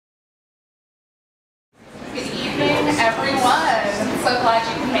everyone. So glad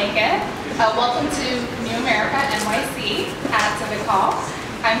you can make it. Welcome to New America NYC at Civic Hall.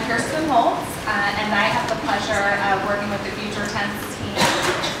 I'm Kirsten Holtz, and I have the pleasure of working with the Future Tense team.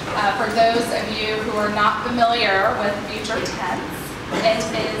 For those of you who are not familiar with Future Tense, it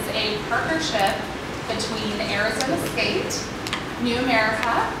is a partnership between Arizona State, New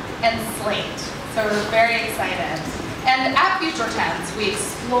America, and Slate. So we're very excited. And at Future Tense, we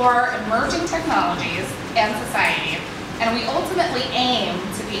explore emerging technologies and society, and we ultimately aim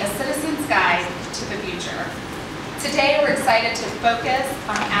to be a citizen's guide to the future. Today, we're excited to focus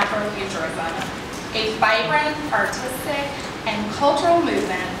on Afrofuturism, a vibrant, artistic, and cultural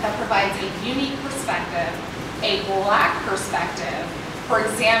movement that provides a unique perspective, a Black perspective, for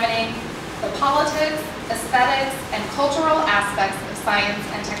examining the politics, aesthetics, and cultural aspects of science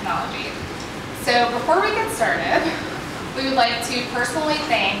and technology. So before we get started, we would like to personally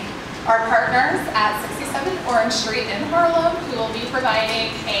thank our partners at 67 Orange Street in Harlem, who will be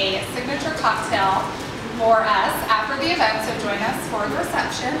providing a signature cocktail for us after the event, so join us for the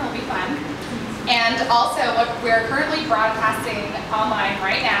reception, it'll be fun. And also, we're currently broadcasting online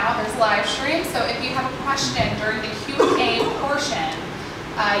right now, there's a live stream, so if you have a question during the Q&A portion,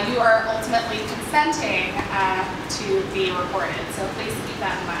 you are ultimately consenting to be recorded, so please keep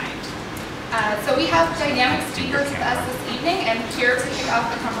that in mind. So we have dynamic speakers with us this evening, and here to kick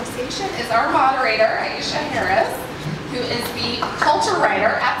off the conversation is our moderator, Aisha Harris, who is the culture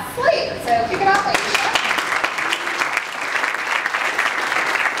writer at Slate. So kick it off, Aisha.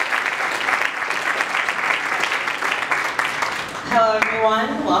 Hello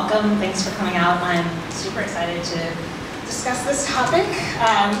everyone, welcome, thanks for coming out. I'm super excited to discuss this topic.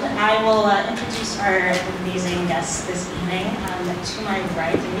 I will introduce our amazing guests this evening. To my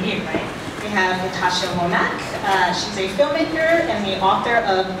right, immediate right, we have Natasha Womack. She's a filmmaker and the author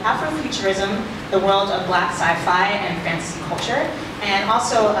of Afrofuturism, the world of Black sci-fi and fantasy culture, and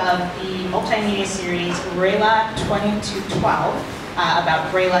also of the multimedia series Rayla 2212,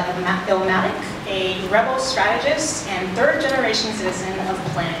 about Rayla Ilmatic, a rebel strategist and third-generation citizen of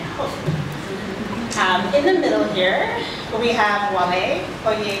planet Hope. In the middle here, we have Wale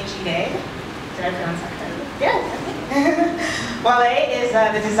Oyejide. Did I pronounce that correctly? Yeah. Wale is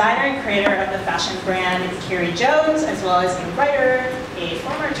the designer and creator of the fashion brand Carrie Jones, as well as a writer, a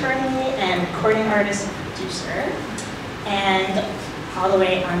former attorney, and recording artist and producer. And all the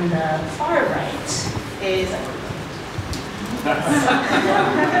way on the far right is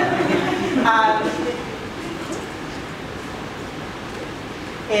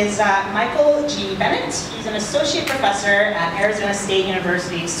Michael G. Bennett. He's an associate professor at Arizona State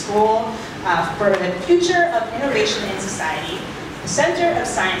University School for the Future of Innovation in Society, the Center of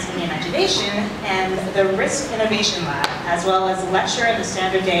Science and the Imagination, and the Risk Innovation Lab, as well as a lecturer at the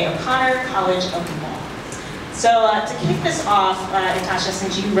Sandra Day O'Connor College of Law. So to kick this off, Natasha,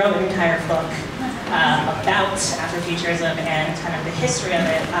 since you wrote an entire book about Afrofuturism and kind of the history of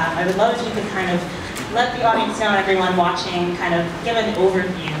it, I would love if you could kind of let the audience know and everyone watching kind of give an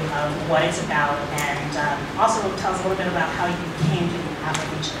overview of what it's about, and also tell us a little bit about how you came to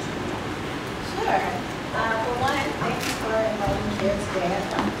Afrofuturism. Sure. For one, thank you for inviting me here today.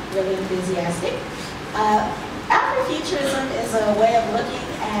 I'm really enthusiastic. Afrofuturism is a way of looking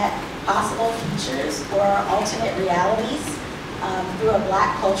at possible futures or alternate realities through a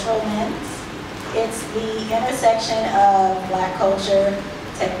Black cultural lens. It's the intersection of Black culture,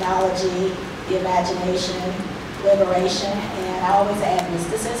 technology, the imagination, liberation, and I always add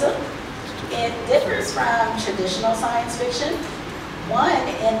mysticism. It differs from traditional science fiction. One,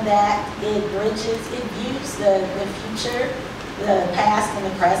 in that it views the future, the past, and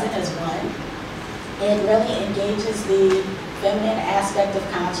the present as one. It really engages the feminine aspect of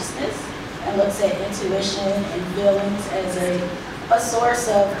consciousness and looks at intuition and feelings as a source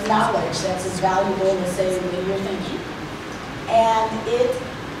of knowledge that's as valuable as, say, when you're thinking. And it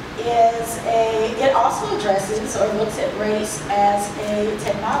also addresses or looks at race as a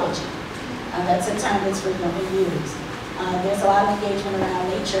technology. That's a term that's frequently used. There's a lot of engagement around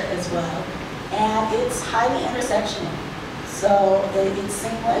nature as well. And it's highly intersectional. So it's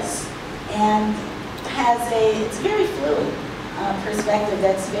seamless and it's very fluid perspective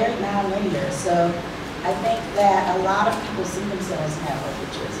that's very non-linear. So I think that a lot of people see themselves in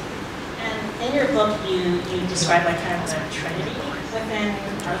Afrofuturism. And in your book, you describe like kind of the trinity within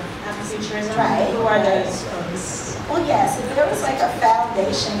Afrofuturism. Right. Who are those folks? Well, yes, if there was like a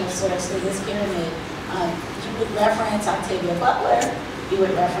foundation of sorts to this pyramid, you would reference Octavia Butler, you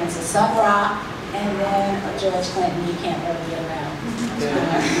would reference a Sun Ra, and then George Clinton. You can't really get around.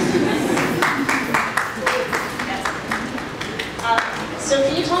 So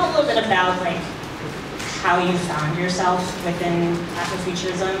can you talk a little bit about like how you found yourself within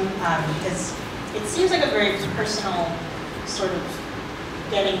Afrofuturism, because it seems like a very personal sort of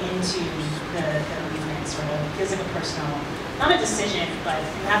getting into the movement, sort of feels like a personal, not a decision, but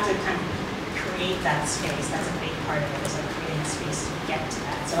you have to kind of create that space. That's a big part of it, is like creating a space to get to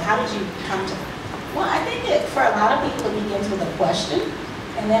that. So how did you come to that? Well, I think that for a lot of people it begins with a question,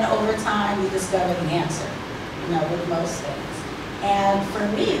 and then over time you discover the answer, with most things. And for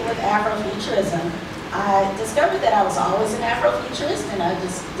me, with Afrofuturism, I discovered that I was always an Afrofuturist, and I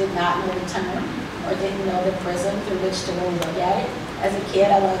just did not know the term or didn't know the prism through which to really look at it. As a kid,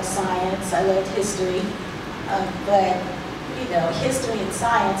 I loved science, I loved history, but history and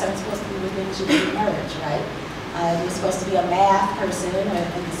science aren't supposed to be the things you merge, right? You're supposed to be a math person and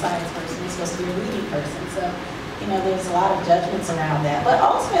a science person. You're supposed to be a reading person. So, there's a lot of judgments around that. But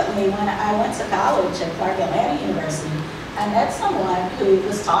ultimately, when I went to college at Clark Atlanta University, I met someone who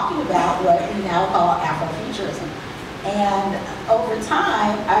was talking about what we now call Afrofuturism. And over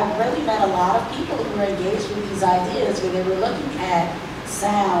time, I really met a lot of people who were engaged with these ideas where they were looking at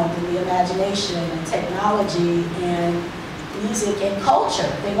sound and the imagination and technology and music and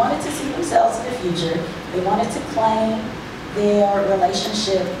culture. They wanted to see themselves in the future. They wanted to claim their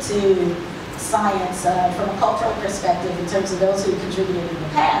relationship to science from a cultural perspective in terms of those who contributed in the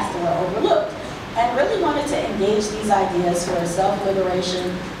past or were overlooked, and really wanted to engage these ideas for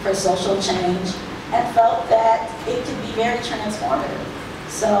self-liberation, for social change, and felt that it could be very transformative.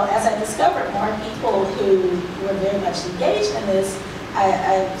 So as I discovered more people who were very much engaged in this,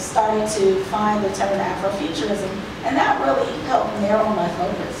 I started to find the term Afrofuturism, and that really helped narrow my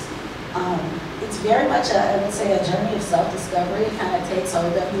focus. It's very much, I would say, a journey of self-discovery. It kind of takes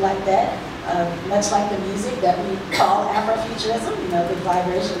hold of you like that, much like the music that we call Afrofuturism. The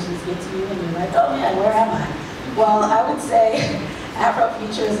vibrations just get to you and you're like, oh man, where am I? Well, I would say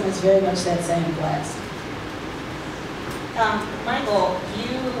Afrofuturism is very much that same class. Michael,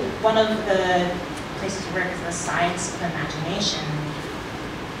 one of the places you work is the science of imagination.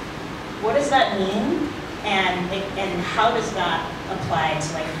 What does that mean, and how does that apply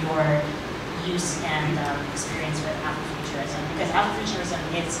to your use and experience with Afrofuturism? Because Afrofuturism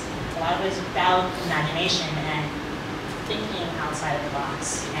is a lot of it is about imagination and thinking outside of the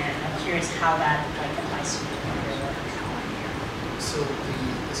box, and I'm curious how that applies to your work. So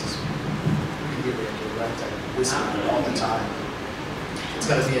this is really right? I whisper all the time. It's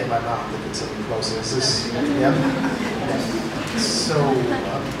going to be in my mouth if it's any closer. Is this? Yep. So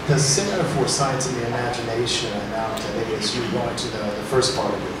the Center for Science and the Imagination now today, as you're going to the first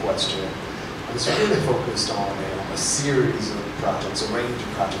part of your question, is really focused on a series of projects, a range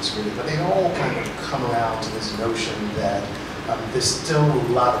of projects really, but they all kind of come around to this notion that there's still a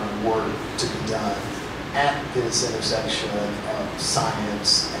lot of work to be done at this intersection of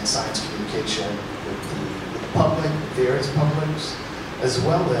science and science communication with the public, various publics, as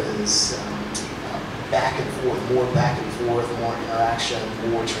well as back and forth, more interaction,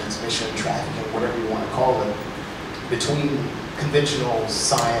 more transmission, trafficking, whatever you want to call it, between conventional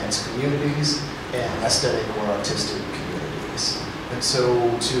science communities and aesthetic or artistic communities. And so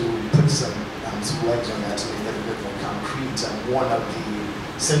to put some legs on that, to make that a bit more concrete, one of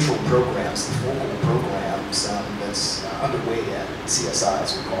the central programs, the focal programs that's underway at CSI,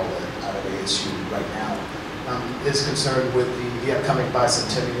 as we call it, out of ASU right now, is concerned with the upcoming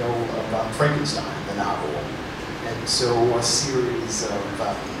bicentennial of Frankenstein, the novel. And so a series of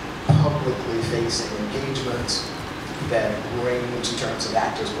publicly facing engagements that range in terms of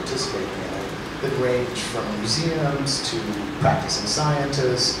actors participating in it, that range from museums to practicing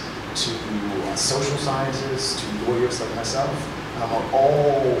scientists to social scientists to lawyers like myself, are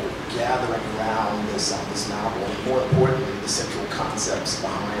all gathering around this novel, and more importantly, the central concepts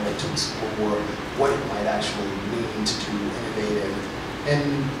behind it to explore what it might actually mean to do innovative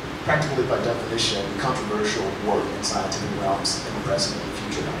and practically by definition controversial work in scientific realms in the present and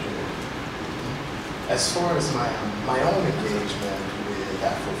future. As far as my own engagement with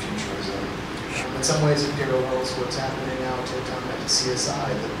Afrofuturism, in some ways it parallels what's happening out at CSI.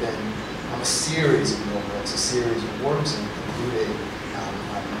 There have been a series of movements, a series of works, including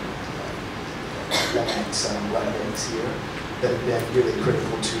writings here, that have been really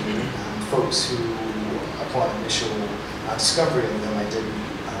critical to me. Folks who, upon initial discovery of them, I didn't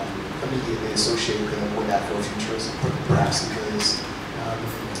immediately associate them with Afrofuturism, perhaps because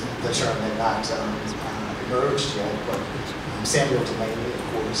the term had not emerged yet, but Samuel Delaney, of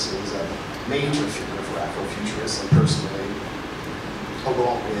course, is a major figure for Afrofuturists, and personally,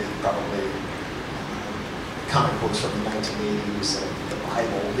 along with probably comic books from the 1980s and the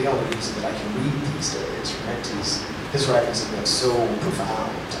Bible, the only reason that I can read these days, right? His writings have been so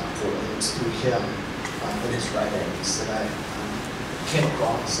profound for me. It's through him in his writings that I came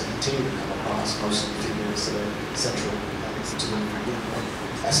across and continue to come across most of the figures that are central to the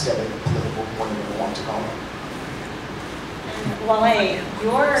aesthetic, political, whatever you want to call it. Well,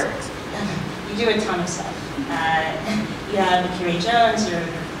 you do a ton of stuff. You have Curie Jones, your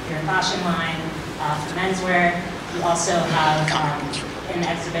fashion line for menswear. You also have an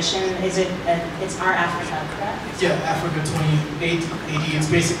exhibition. It's Our Africa, correct? Yeah, Africa 28 AD. It's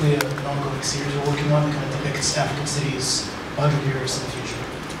basically an ongoing series we're working on that kind of depicts African cities 100 years in the future.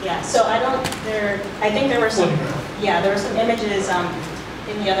 Yeah. So I think there were some. Yeah, there were some images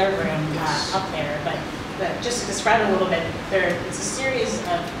in the other room up there, but just to describe it a little bit, it's a series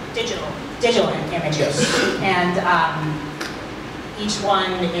of digital images, and each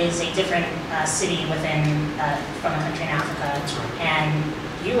one is a different city from a country in Africa. That's right. And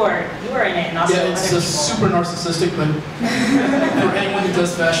you are in it, and also yeah, it's other super narcissistic, but for anyone who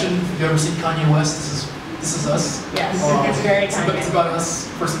does fashion, if you've ever seen Kanye West, this is us. Yes, it's very Kanye. It's about us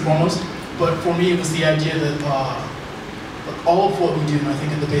first and foremost. But for me, it was the idea that all of what we do, and I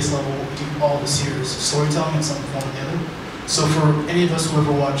think at the base level, what we do all this here is storytelling in some form or the other. So for any of us who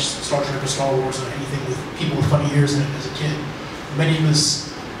ever watched Star Trek or Star Wars or anything with people with funny ears in it as a kid, many of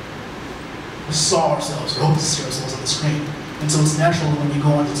us saw ourselves or hoped to see ourselves on the screen. And so it's natural when you go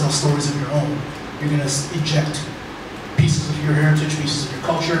on to tell stories of your own, you're going to inject pieces of your heritage, pieces of your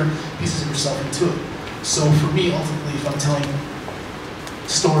culture, pieces of yourself into it. So for me, ultimately, if I'm telling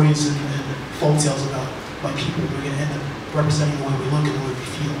stories and folk tales about my people, we're going to end up representing the way we look and the way we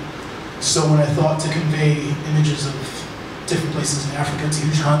feel. So when I thought to convey images of different places in Africa, it's a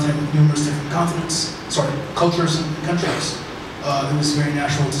huge continent with numerous different cultures and countries. It was very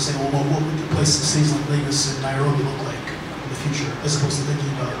natural to say, well, what would the places, cities like Lagos and Nairobi look like in the future, as opposed to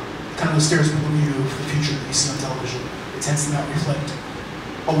thinking about kind of the stereotypical view of the future that you see on television. It tends to not reflect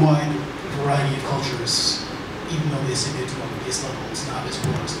a wide variety of cultures, even though they say they do on the base level. It's not as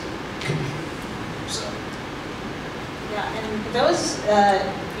broad as it could be. So. Yeah, and those,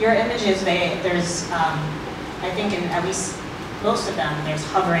 your images, there's, I think in at least most of them, there's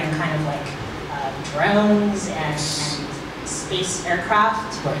hovering kind of like drones and space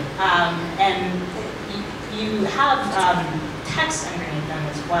aircraft. Right. And you have text underneath them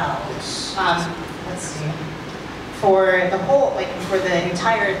as well. Yes. Let's see. For the whole, for the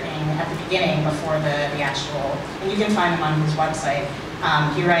entire thing at the beginning, before the actual, and you can find him on his website,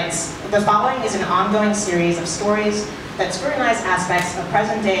 he writes, "The following is an ongoing series of stories that scrutinize aspects of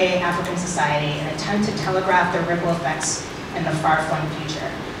present-day African society and attempt to telegraph their ripple effects in the far-flung future."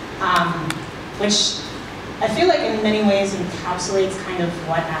 Which I feel like in many ways encapsulates kind of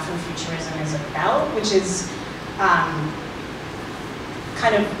what Afrofuturism is about, which is kind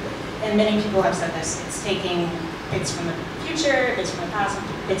of, and many people have said this, it's taking bits from the future, bits from the past,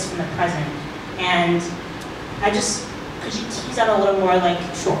 bits from the present. And could you tease out a little more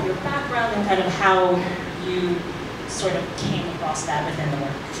your background and kind of how you sort of came across that within the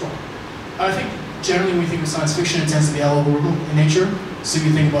work? Sure. I think generally when we think of science fiction, it tends to be allegorical in nature. So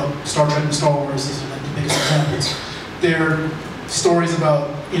you think about Star Trek and Star Wars, these are like the biggest examples. They're stories about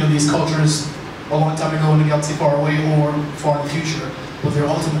these cultures a long time ago in a galaxy far away or far in the future, but they're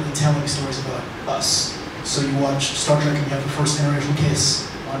ultimately telling stories about us. So you watch Star Trek and you have the first interracial kiss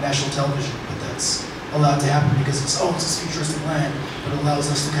on national television, but that's allowed to happen because it's this futuristic land, but it allows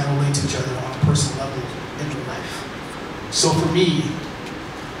us to kind of relate to each other on a personal level in real life. So for me,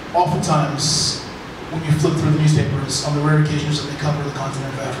 oftentimes, when you flip through the newspapers, on the rare occasions that they cover the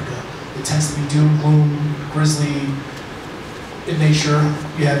continent of Africa, it tends to be doom, gloom, grisly in nature.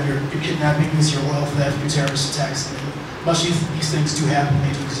 You have your kidnappings, your oil theft, your terrorist attacks. And much of these things do happen,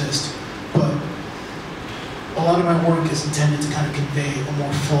 they do exist. But a lot of my work is intended to kind of convey a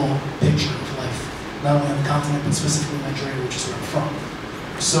more full picture of life, not only on the continent, but specifically Nigeria, which is where I'm from.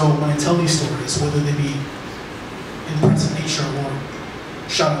 So when I tell these stories, whether they be in present nature or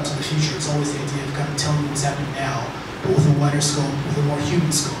shot out to the future, it's always the idea of kind of telling you what's happening now, but with a wider scope, with a more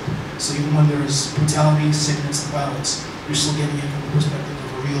human scope. So even when there's brutality, sickness, and violence, you're still getting it from the perspective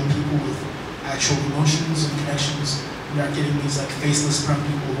of real people with actual emotions and connections. You're not getting these faceless brown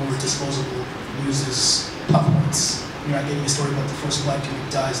people who are disposable, used as plot points. You're not getting a story about the first black dude who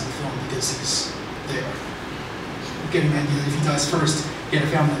dies in the film because he's there. You're getting the idea that if he dies first, you get a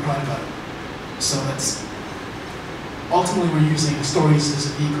family that cried about it. So that's ultimately we're using stories as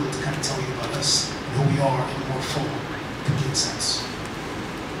a vehicle to kind of tell you about us and who we are in a more full, complete sense.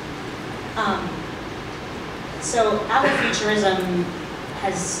 So Afrofuturism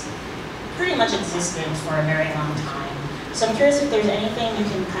has pretty much existed for a very long time. So I'm curious if there's anything you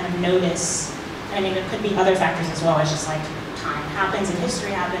can kind of notice. I mean, there could be other factors as well as just time happens and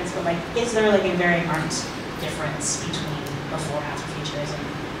history happens, but like, is there like a very marked difference between before Afrofuturism,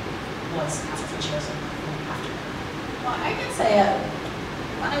 what's Afrofuturism, and after? Well, I can say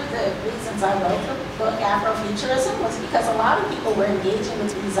one of the reasons I wrote the book Afrofuturism was because a lot of people were engaging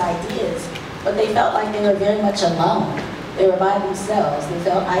with these ideas, but they felt like they were very much alone. They were by themselves. They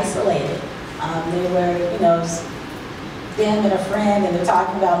felt isolated. They were, them and a friend, and they're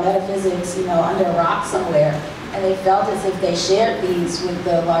talking about metaphysics, under a rock somewhere, and they felt as if they shared these with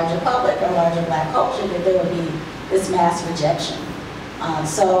the larger public or larger Black culture, that there would be this mass rejection.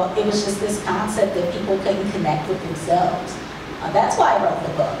 So it was just this concept that people couldn't connect with themselves. That's why I wrote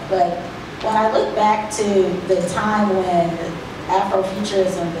the book. But when I look back to the time when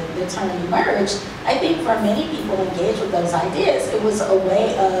Afrofuturism, the term emerged, I think for many people engaged with those ideas, it was a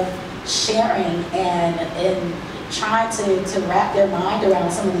way of sharing and trying to wrap their mind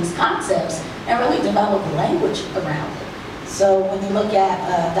around some of these concepts and really develop language around it. So when you look at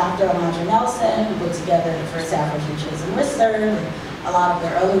Dr. Alondra Nelson, who put together the first Afrofuturism listserv, and a lot of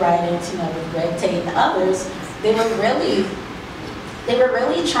their early writings, with Greg Tate and others, they were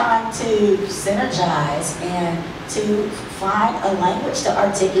really trying to synergize and to find a language to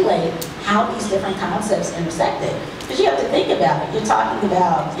articulate how these different concepts intersected. Because you have to think about it.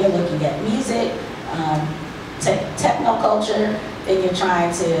 You're looking at music, technoculture, and you're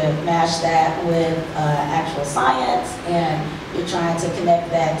trying to mash that with actual science, and you're trying to connect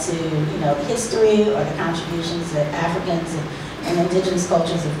that to history or the contributions that Africans and indigenous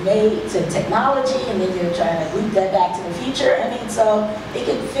cultures have made to technology, and then you're trying to loop that back to the future. So it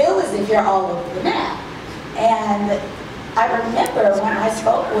can feel as if you're all over the map. And I remember when I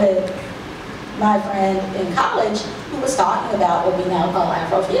spoke with my friend in college who was talking about what we now call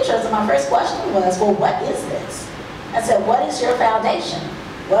Afrofuturism, my first question was, well, what is this? I said, what is your foundation?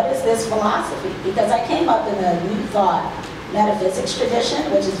 What is this philosophy? Because I came up in a New Thought metaphysics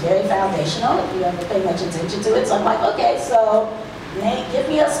tradition, which is very foundational, if you ever pay much attention to it. So I'm like, okay, so give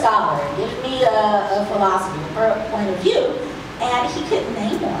me a scholar, give me a philosophy, a point of view. And he couldn't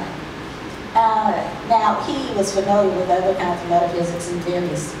name one. Now, he was familiar with other kinds of metaphysics and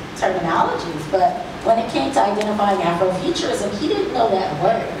various terminologies, but when it came to identifying Afrofuturism, he didn't know that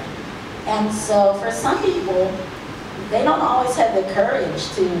word. And so for some people, they don't always have the courage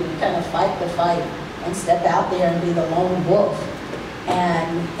to kind of fight the fight and step out there and be the lone wolf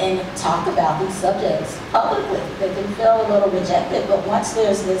and talk about these subjects publicly. They can feel a little rejected, but once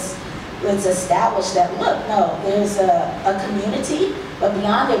there's this, it's established that, look, no, there's a community, but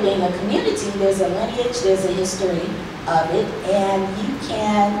beyond there being a community, there's a lineage, there's a history of it, and you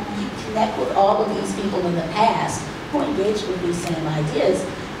connect with all of these people in the past who engage with these same ideas.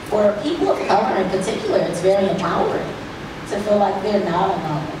 For people of color in particular, it's very empowering to feel like they're not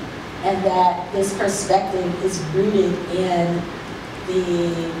alone, and that this perspective is rooted in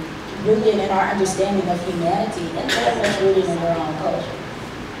our understanding of humanity, and very much rooted in their own culture.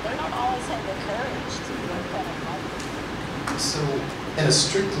 They don't always have the courage to kind of fight. So, in a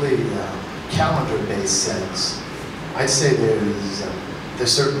strictly calendar-based sense, I'd say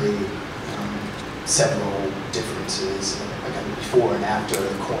there's certainly several differences, again, before and after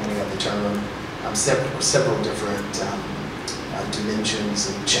the coining of the term. Several different dimensions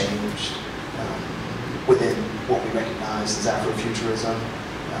have changed within what we recognize as Afrofuturism.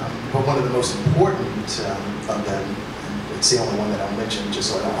 But one of the most important of them, and it's the only one that I'll mention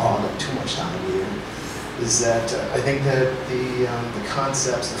just so I don't hog up too much time here, is that I think that the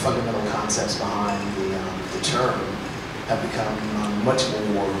concepts, the fundamental concepts behind the term have become much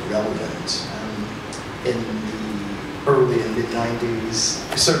more relevant. In the early and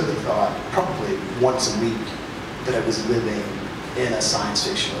mid-90s, I certainly thought probably once a week that I was living in a science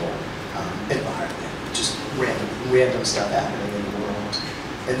fictional environment, just random stuff happening in the world.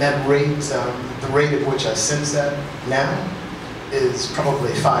 And that rate, the rate at which I sense that now is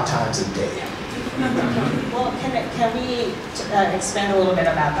probably 5 times a day. Well, can we expand a little bit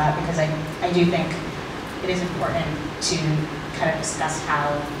about that, because I do think it is important to kind of discuss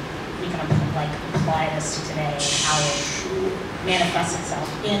how we can apply this to today and how it manifests itself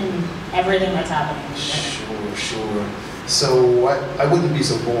in everything that's happening. Sure. So I wouldn't be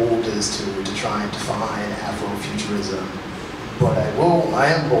so bold as to try and define Afrofuturism, but I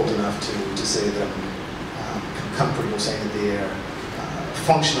am bold enough to say that I'm comfortable saying that they're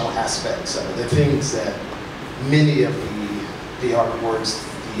functional aspects of it. The things that many of the artworks,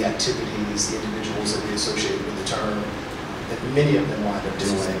 the activities, the individuals that we associate with the term, that many of them wind up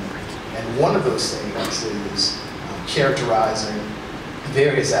doing. And one of those things is characterizing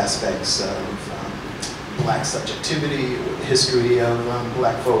various aspects of Black subjectivity or the history of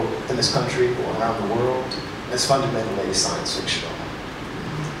Black folk in this country or around the world, as fundamentally science fictional.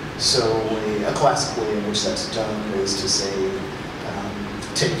 So a classic way in which that's done is to say,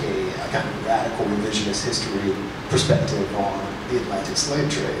 take a kind of radical revisionist history perspective on the Atlantic slave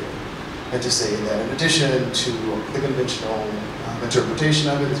trade, and to say that in addition to the conventional interpretation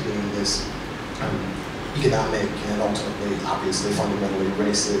of it as being this economic and ultimately, obviously, fundamentally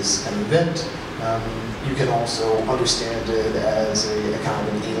racist an event, you can also understand it as a kind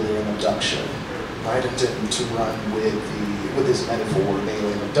of an alien abduction, right? And to run with this metaphor of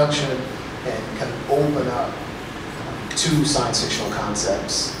alien abduction and kind of open up two science fictional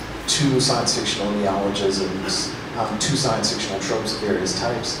concepts, two science fictional neologisms, two science fictional tropes of various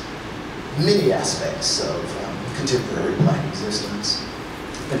types, many aspects of contemporary Black existence.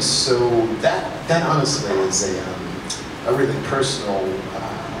 And so that honestly is a really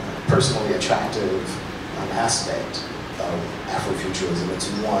personally attractive aspect of Afrofuturism. It's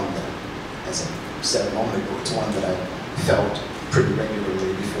one that, as I said a moment ago, it's one that I felt pretty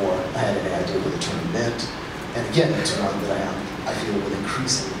regularly before I had any idea what the term meant. And again, it's one that I feel with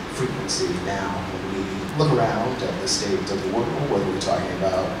increasing frequency now when we look around at the state of the world, whether we're talking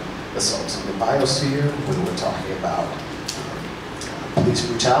about assaults on the biosphere, whether we're talking about police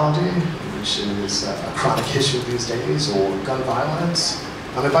brutality, which is a chronic issue these days, or gun violence.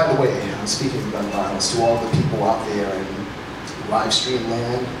 And by the way, speaking of gun violence, to all the people out there in live stream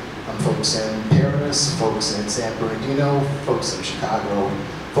land, folks in Paris, folks in San Bernardino, folks in Chicago,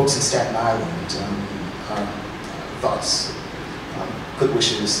 folks in Staten Island, thoughts, good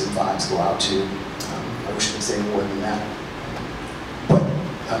wishes and vibes go out to. I wish I could say more than that. But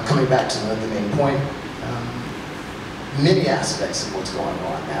coming back to the main point, many aspects of what's going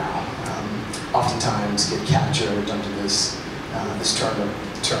on now oftentimes get captured under this term of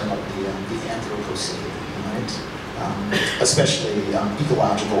the Anthropocene, right? Especially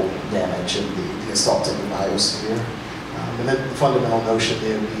ecological damage and the assault on the biosphere. And then the fundamental notion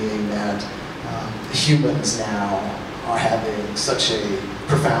there being that humans now are having such a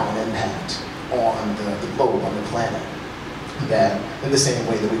profound impact on the globe, on the planet, that in the same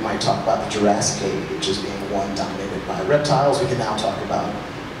way that we might talk about the Jurassic Age as being one dominated by reptiles, we can now talk about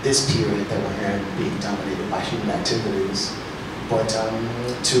this period that we're in being dominated by human activities. But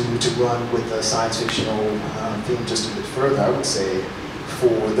to run with the science fictional theme just a bit further, I would say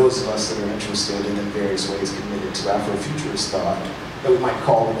for those of us that are interested and in various ways committed to Afrofuturist thought, that we might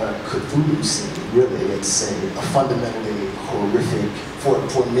call it a Cthulhu scene. Really, it's a fundamentally horrific,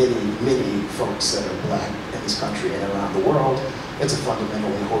 for many folks that are Black in this country and around the world, it's a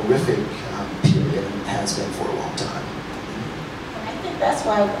fundamentally horrific period, and has been for a long time. And I think that's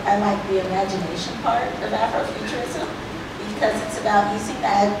why I like the imagination part of Afrofuturism, because it's about using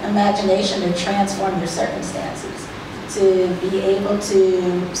that imagination to transform your circumstances, to be able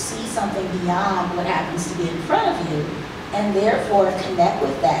to see something beyond what happens to be in front of you, and therefore connect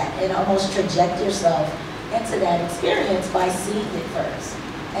with that and almost project yourself into that experience by seeing it first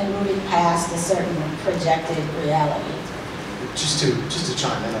and moving past a certain projected reality. Just to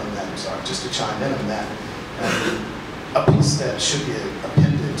chime in on that, I'm sorry, just to chime in on that, a piece that should be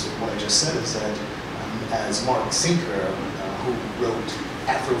appended to what I just said is that as Mark Sinker, who wrote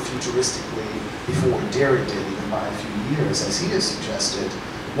Afrofuturistically before Dery did, even by a few years, as he has suggested,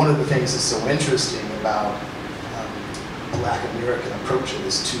 one of the things that's so interesting about Black American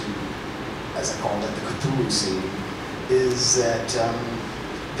approaches to, as I call it, the Cthulhu scene, is that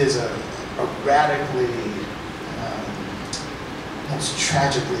there's a radically, most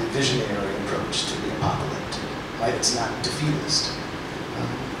tragically visionary approach to the apocalyptic, right? It's not defeatist.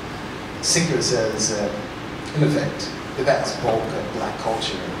 Sinker says that, in effect, the vast bulk of Black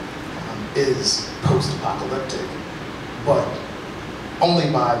culture is post-apocalyptic, but only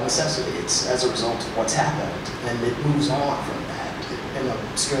by necessity. It's as a result of what's happened, and it moves on from that in a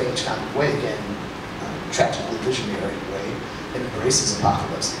strange kind of way, again, tragically visionary way. It embraces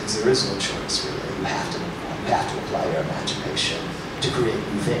apocalypse because there is no choice, really. You have to apply your imagination to create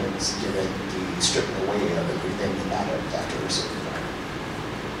new things, given the stripping away of everything that mattered after a certain point.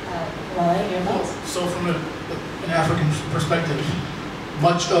 Well, your thoughts? So from an African perspective,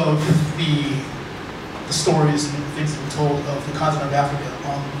 much of the stories and things that were told of the continent of Africa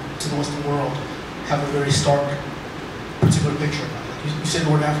to the Western world have a very stark, particular picture. Like you say the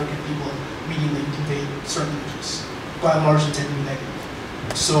word African, people immediately convey certain images, by and large they tend to be negative.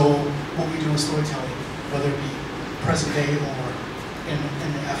 So what we do with storytelling, whether it be present day or in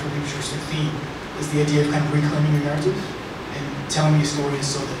the Afrofuturistic theme, is the idea of kind of reclaiming your narrative and telling these stories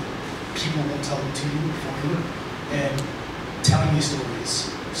so that people won't tell them to you for you, and telling these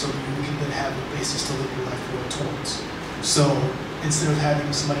stories so that you can then have a basis to live your life forward towards. So instead of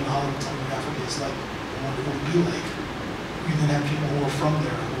having somebody in Hollywood tell me Africa is like what it would be like. You then have people who are from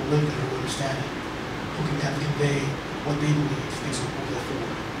there, who live there, who understand it, who can kind of convey what they believe things will go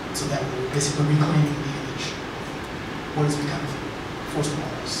forward. So that we're basically reclaiming the image of what has been kind of forced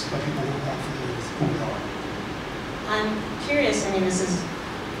upon us by people who aren't familiar with who we are. I'm curious, I mean, this is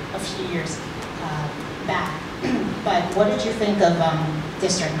a few years back, but what did you think of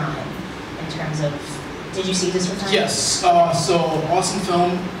District 9 in terms of, did you see District 9? Yes, so awesome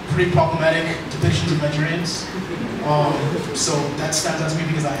film, pretty problematic depictions of Nigerians. So that stands out to me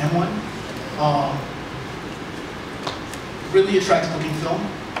because I am one. Really attractive looking film.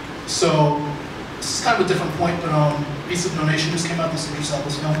 So this is kind of a different point, but Beast of No Nation just came out, this Idris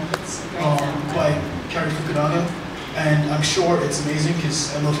Elba's film by Cary Fukunaga. And I'm sure it's amazing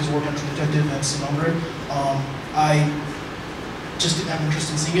because I love his work on True Detective and Sinongre. I just didn't have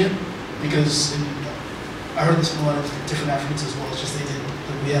interest in seeing it because I heard this from a lot of different Africans as well. It's just they didn't.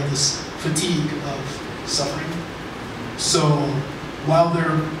 Like, we have this fatigue of suffering. So while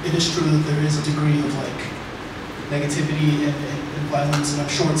it is true that there is a degree of like negativity and violence, and I'm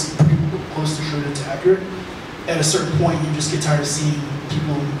sure it's pretty close to true to accurate, at a certain point you just get tired of seeing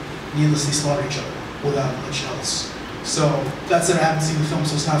people needlessly slaughter each other without much else. So that said, I haven't seen the film,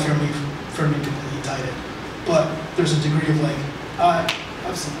 so it's not fair to me completely tied it. But there's a degree of like,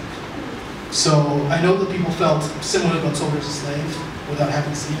 I've seen it. So I know that people felt similar to Octavia as a slave without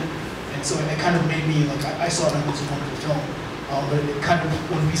having seen it. And so it kind of made me, like, I saw it and it was a wonderful film. But it kind of,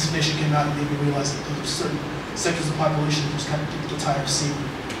 when Beast of Nation came out, it made me realize that there were certain sectors of the population that just kind of get tired of seeing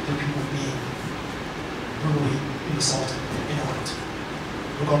their people being brutally assaulted in art.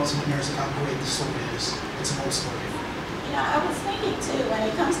 Regardless of the merits of how great the story is, it's an old story. You know, I was thinking too, when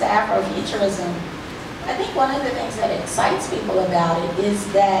it comes to Afrofuturism, I think one of the things that excites people about it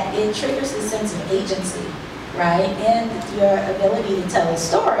is that it triggers a sense of agency, right? And your ability to tell a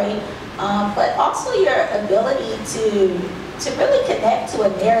story, but also your ability to really connect to a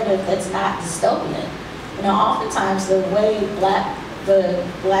narrative that's not dystopian. You know, oftentimes the way the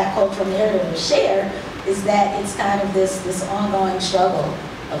black cultural narrative is shared is that it's kind of this ongoing struggle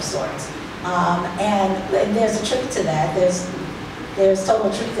of sorts. And there's a truth to that. There's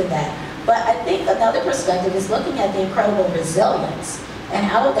total truth to that. But I think another perspective is looking at the incredible resilience. And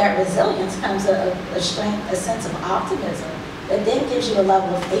out of that resilience comes a strength, a sense of optimism that then gives you a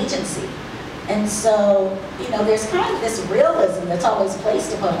level of agency. And so, you know, there's kind of this realism that's always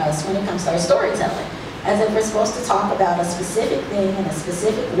placed upon us when it comes to our storytelling, as if we're supposed to talk about a specific thing in a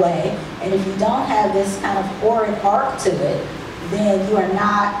specific way, and if you don't have this kind of forward arc to it, then you are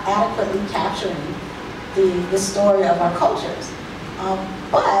not adequately capturing the story of our cultures.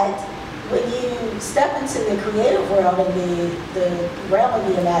 But when you step into the creative world and the realm of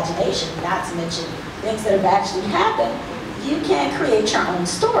the imagination, not to mention things that have actually happened, you can create your own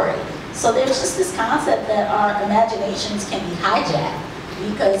story. So there's just this concept that our imaginations can be hijacked,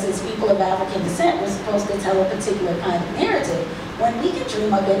 because as people of African descent, we're supposed to tell a particular kind of narrative when we can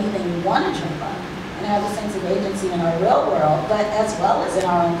dream of anything we want to dream of and have a sense of agency in our real world, but as well as in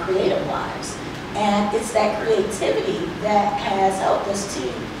our own creative lives. And it's that creativity that has helped us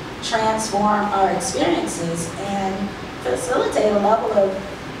to transform our experiences and facilitate a level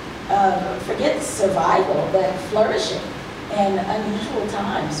of, forget survival, but flourishing in unusual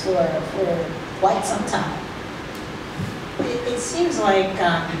times for quite some time. It seems like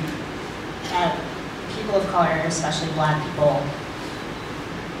people of color, especially Black people,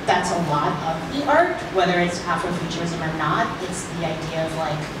 that's a lot of the art, whether it's Afrofuturism or not. It's the idea of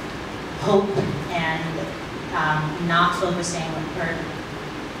like hope and not focusing, or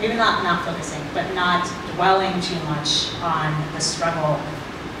maybe not focusing, but not dwelling too much on the struggle.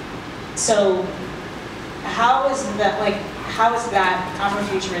 So how is that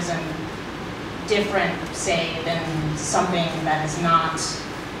Afrofuturism different, say, than something that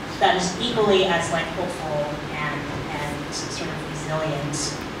is equally as like hopeful and sort of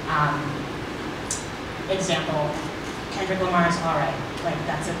resilient? Example, Kendrick Lamar's All Right. Like,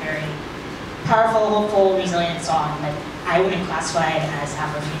 that's a very powerful, hopeful, resilient song, but I wouldn't classify it as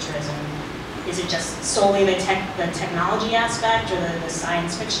Afrofuturism. Is it just solely the technology aspect or the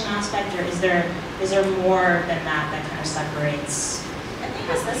science fiction aspect, or is there more than that kind of separates? I think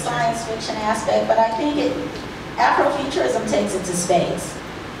it's the science fiction aspect, but I think Afrofuturism takes it to space.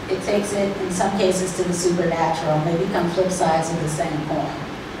 It takes it, in some cases, to the supernatural, and they become flip sides of the same coin.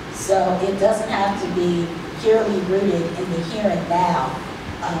 So it doesn't have to be purely rooted in the here and now,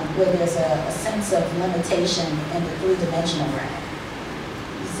 where there's a sense of limitation in the three-dimensional realm.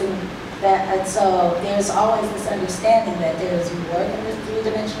 You see that, and so there's always this understanding that there's more than the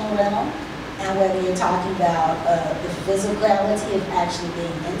three-dimensional realm, and whether you're talking about the physicality of actually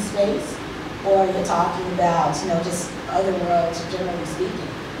being in space, or you're talking about, just other worlds, generally speaking.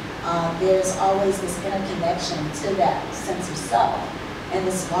 There's always this interconnection to that sense of self and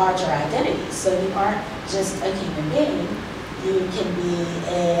this larger identity. So you aren't just a human being, you can be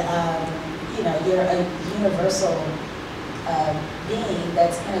you're a universal being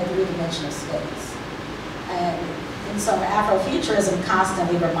that's in a three-dimensional space. And so Afrofuturism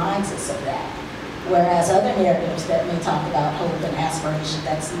constantly reminds us of that. Whereas other narratives that may talk about hope and aspiration,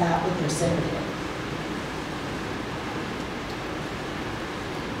 that's not what they're centered in.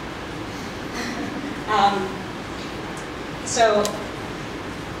 So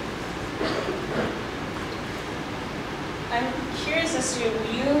I'm curious as to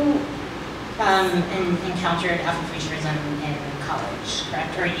you encountered Afrofuturism in college,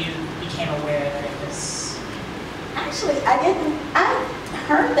 correct? Or you became aware that it was? Actually, I didn't. I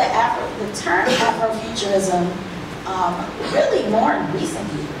heard the term Afrofuturism really more in recent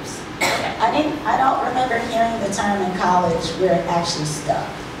years. I don't remember hearing the term in college where it actually stuck.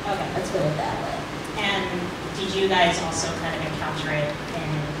 Okay, let's put it that way. And did you guys also kind of encounter it in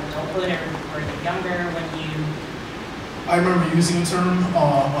adulthood, or were you younger when you? I remember using the term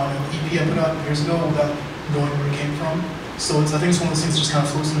on an EP I put out years ago without knowing where it came from. So I think it's one of those things that just kind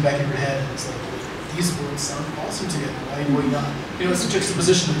of floats in the back of your head. And it's like, these words sound awesome together. Why would you not? It's a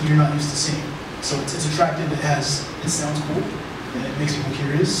juxtaposition that you're not used to seeing. So it's attractive. It sounds cool, and it makes people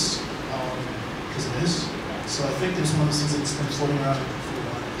curious because it is. So I think there's one of those things that's been floating around for a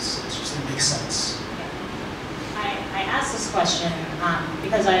while. It makes sense. I asked this question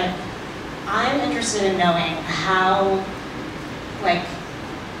because I'm interested in knowing how, like,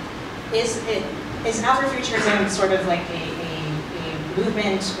 is Afrofuturism sort of like a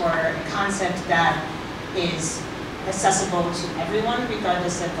movement or a concept that is accessible to everyone,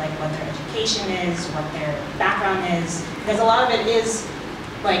 regardless of like what their education is, what their background is? Because a lot of it is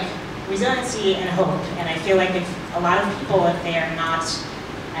like resiliency and hope, and I feel like if a lot of people, if they are not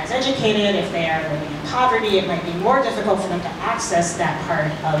as educated, if they are living in poverty, it might be more difficult for them to access that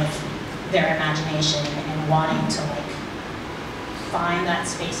part of their imagination and wanting to like find that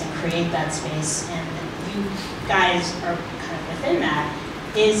space and create that space. And you guys are kind of within that.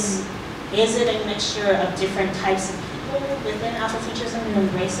 Is it a mixture of different types of people within Afrofuturism who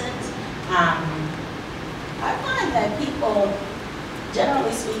embrace it? I find that people,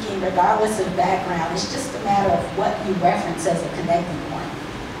 generally speaking, regardless of background, it's just a matter of what you reference as a connecting point.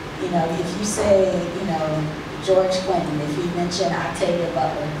 If you say, George Clinton, if you mention Octavia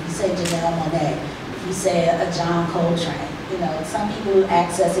Butler, if you say Janelle Monáe, if you say a John Coltrane, some people who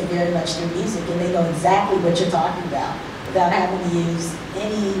access it very much through music and they know exactly what you're talking about without having to use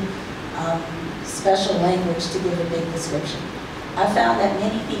any special language to give a big description. I found that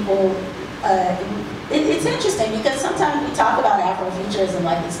many people, it's interesting because sometimes we talk about Afrofuturism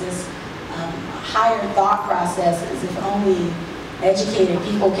like it's this higher thought process as if only educated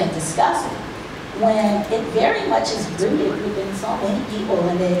people can discuss it, when it very much is rooted within so many people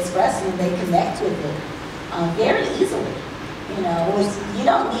and they express it and they connect with it very easily. You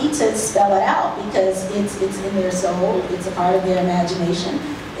don't need to spell it out because it's in their soul, it's a part of their imagination,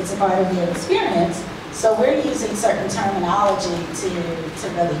 it's a part of their experience. So we're using certain terminology to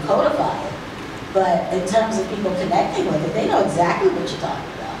really codify it. But in terms of people connecting with it, they know exactly what you're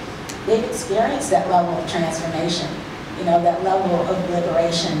talking about. They've experienced that level of transformation, that level of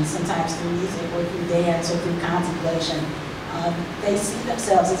liberation, sometimes through music or through dance or through contemplation. They see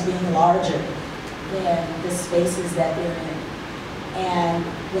themselves as being larger than the spaces that they're in. And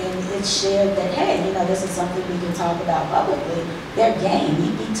when it's shared that, hey, this is something we can talk about publicly, they're game.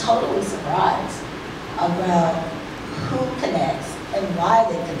 You'd be totally surprised about who connects and why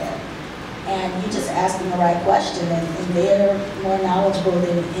they connect. And you just ask them the right question, and they're more knowledgeable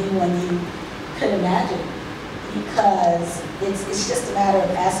than anyone you could imagine, because it's just a matter of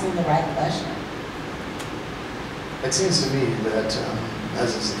asking the right question. It seems to me that,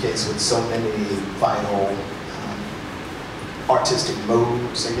 as is the case with so many vital artistic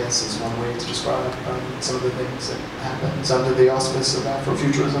modes, I guess is one way to describe some of the things that happens under the auspice of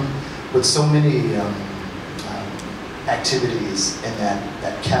Afrofuturism, with so many activities in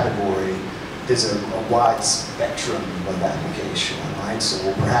that category, there's a wide spectrum of application, right?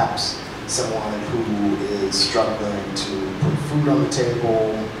 So perhaps someone who is struggling to put food on the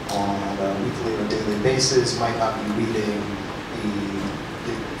table on a weekly or daily basis might not be reading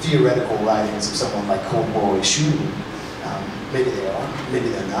the theoretical writings of someone like Coldboy Shoe. Maybe they are, maybe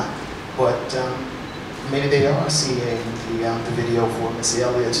they're not, but maybe they are seeing the video for Missy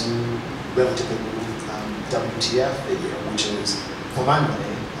Elliott's new, relatively new WTF video, which is, for my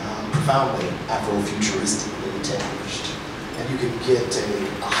money, profoundly Afrofuturistically tinged. and you can get a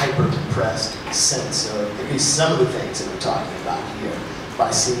hyper-compressed sense of at least some of the things that we're talking about here by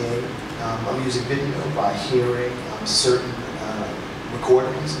seeing a music video, by hearing certain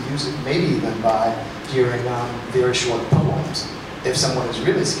recordings of music, maybe even by hearing very short poems. If someone is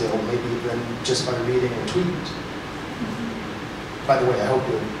really skilled, maybe even just by reading a tweet. By the way, I hope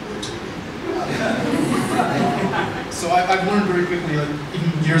you're tweeting. So I've learned very quickly, like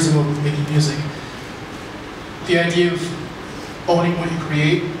even years ago with making music, the idea of owning what you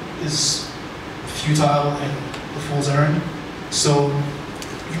create is futile and a fool's errand. So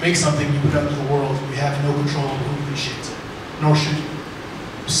you make something, you put it out into the world, you have no control over who appreciates it, nor should you.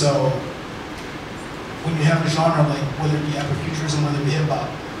 So when you have a genre like whether it be Afrofuturism, whether it be hip hop,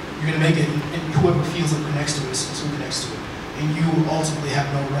 you're gonna make it, and whoever feels it connects to it is who connects to it. And you ultimately have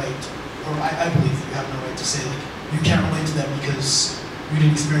no right, or I believe that you have no right to say like, you can't relate to that because you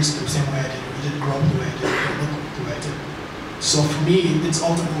didn't experience it the same way I did, or you didn't grow up the way I did, or you didn't look the way I did. So for me, it's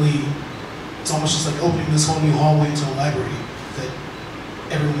ultimately, it's almost just like opening this whole new hallway into a library that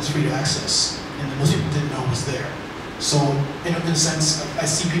everyone was free to access, and that most people didn't know was there. So in a sense, I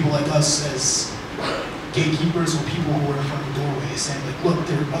see people like us as gatekeepers or people who are in front of the doorway saying like, look,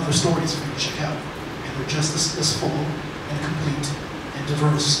 there are other stories for you to check out, and they're just as full and complete and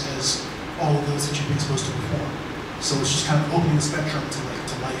diverse as all of those that you've been exposed to before. So it's just kind of opening the spectrum to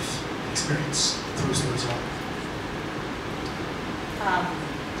life and experience through storytelling.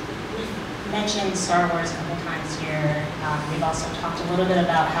 We've mentioned Star Wars a couple times here. We've also talked a little bit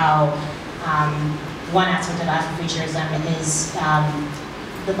about how one aspect of Afrofuturism is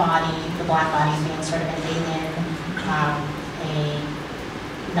the body, the black body being sort of an alien,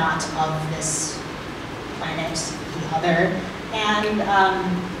 not of this planet, the other. And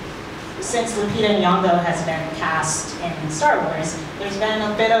since Lupita Nyong'o has been cast in Star Wars, there's been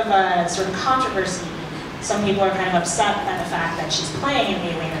a bit of a sort of controversy. Some people are kind of upset at the fact that she's playing an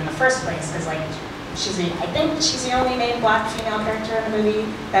alien in the first place, because like, I think she's the only main black female character in the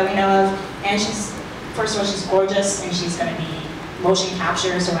movie that we know of, and she's, first of all, she's gorgeous, and she's going to be motion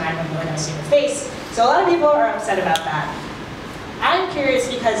capture, so we're not even really going to see her face. So a lot of people are upset about that. I'm curious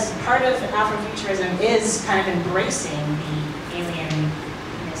because part of Afrofuturism is kind of embracing the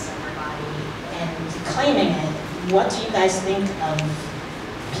alienness of her body and claiming it. What do you guys think of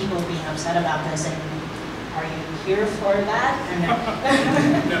people being upset about this, and are you here for that? No.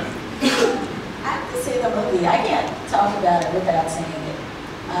 I have to say the movie. I can't talk about it without saying it.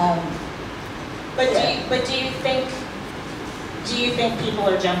 But do you think people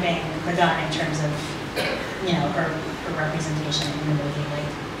are jumping the gun in terms of, you know, her representation in the movie?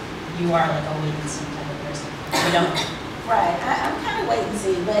 Like, you are like a wait and see type of person. You don't. Right. I'm kind of wait and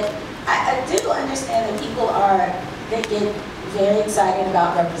see, but I do understand that people they get very excited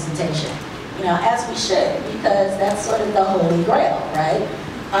about representation. You know, as we should, because that's sort of the holy grail, right?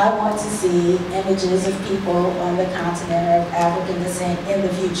 I want to see images of people on the continent of African descent in the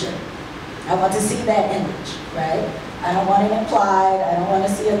future. I want to see that image, right? I don't want it implied. I don't want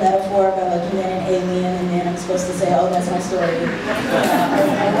to see a metaphor about looking at an alien and then I'm supposed to say, oh, that's my story.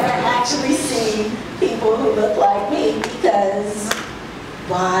 I want to actually see people who look like me, because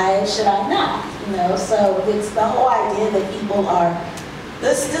why should I not? You know, so it's the whole idea that people are,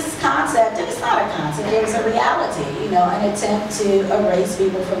 this concept, and it's not a concept, it's a reality, you know, an attempt to erase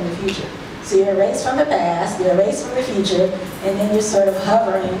people from the future. So you're erased from the past, you're erased from the future, and then you're sort of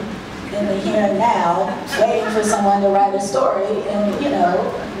hovering in the here and now, waiting for someone to write a story, and, you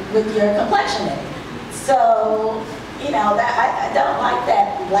know, with your complexion in it. So, you know, I don't like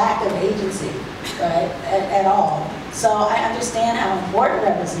that lack of agency, right, at all. So I understand how important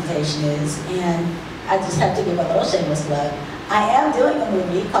representation is, and I just have to give a little shameless plug. I am doing a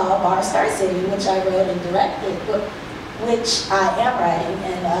movie called Bar Star City, which I wrote and directed, which I am writing,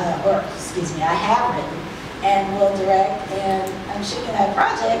 and I have written and will direct, and I'm shooting that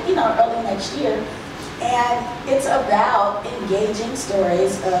project, you know, early next year. And it's about engaging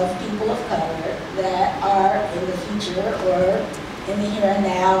stories of people of color that are in the future or in the here and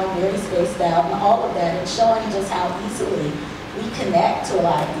now, and very spaced out, and all of that, and showing just how easily we connect to a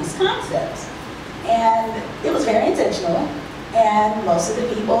lot of these concepts. And it was very intentional, and most of the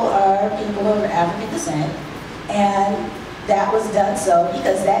people are people of African descent, and that was done so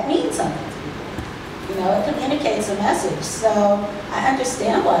because that means something. You know, it communicates a message. So I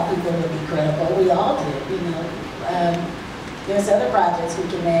understand why people would be critical. We all do. You know, there's other projects we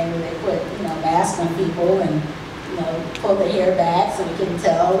can name where they put, you know, masks on people and, you know, pull their hair back so we can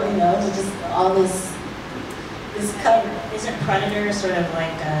tell. You know, just all this color. Isn't Predator sort of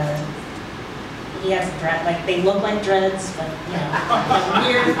like he has dread, like they look like dreads, but you know, like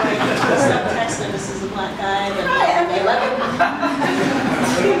weird, like subtext that this is a black guy, but I mean, look at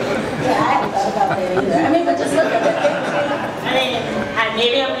yeah, I hadn't thought about that either. I mean, but just look at the I mean,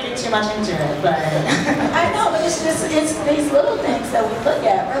 maybe I'm reading too much into it, but I know, but it's just, it's these little things that we look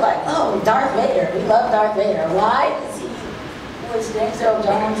at. We're like, oh, Darth Vader. We love Darth Vader. Why? Because he was James Earl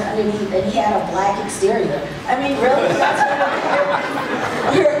Jones underneath and he had a black exterior. I mean, really? That's what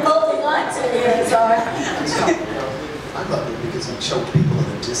we're holding on to here. So I love it because he choked people in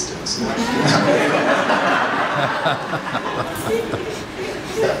the distance.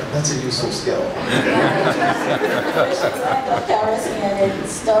 That's a useful skill. Calrissian and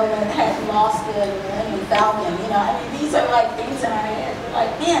stolen, had lost the Millennium Falcon. You know, I mean, these are like things in our head. We're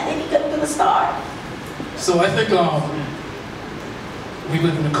like, man, maybe he could have been a star. So I think we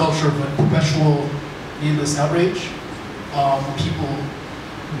live in a culture of like perpetual needless outrage. People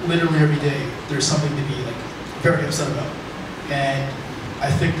literally every day there's something to be like very upset about, and I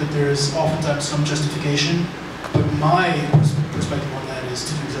think that there's oftentimes some justification. But my perspective on that is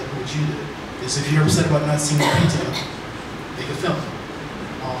to do exactly what you did. Is if you're upset about not seeing the detail, make a film.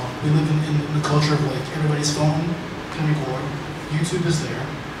 We live in the culture of like everybody's phone can record. YouTube is there.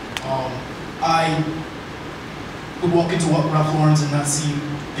 I would walk into Ralph Lauren's and not see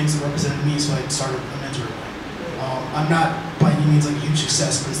things that represented me, so I started a mentoring. I'm not by any means like a huge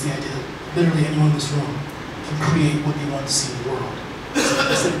success, but it's the idea that literally anyone in this room can create what they want to see in the world. So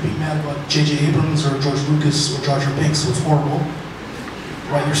instead of being mad about J.J. Abrams or George Lucas or Jar Jar Binks, what's horrible,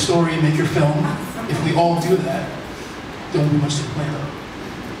 write your story, make your film. If we all do that, there won't be much to complain about.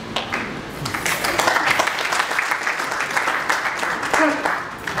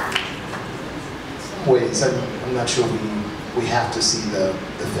 Ways, I'm not sure we have to see the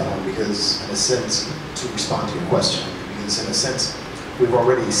film because, in a sense, to respond to your question, because in a sense, we've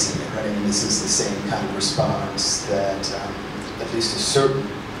already seen it, right? I mean, this is the same kind of response that at least a certain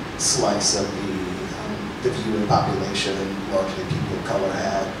slice of the viewing population, largely people of color,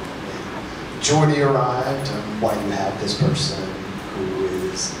 had. When majority arrived, why do you have this person who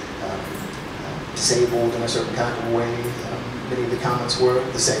is disabled in a certain kind of way? Many of the comments were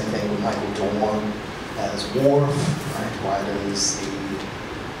the same thing with Michael Dorn as Worf, right? Why does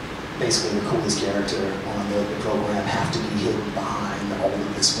basically the coolest character on the program have to be hidden behind all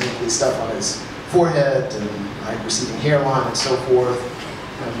of this wrinkly stuff on his forehead and right, receding hairline and so forth?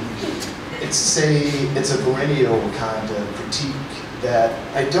 It's a perennial kind of critique that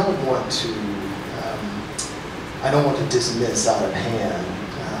I don't want to dismiss out of hand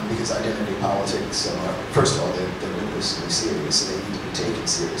because identity politics are, first of all, they're rigorously serious and they need to be taken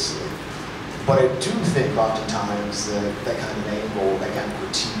seriously. But I do think oftentimes that kind of angle, that kind of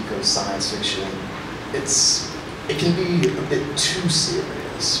critique of science fiction, it can be a bit too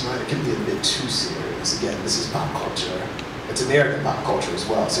serious, right? It can be a bit too serious. Again, this is pop culture. It's American pop culture as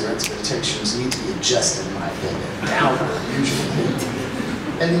well, so your expectations need to be adjusted, in my opinion, downward, usually.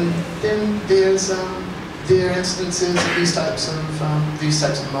 And then there are instances of these types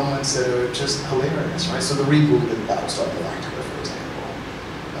of moments that are just hilarious, right? So the reboot of Battlestar Galactica, for example.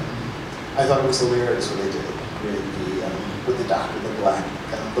 I thought it was hilarious what they did with the doctor, the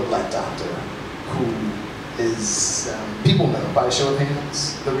black doctor, who is people know by a show of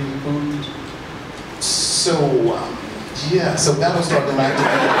hands the reboot. So yeah, so Battlestar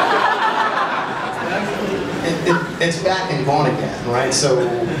Galactica. It's back and gone again, right? So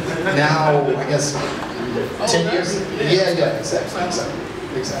now I guess 10 years. Yeah,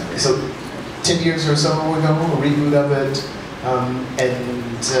 exactly. So 10 years or so ago, a reboot of it.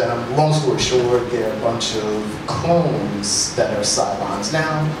 And long story short, there are a bunch of clones that are Cylons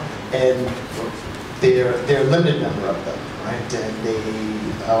now, and there are a limited number of them, right? And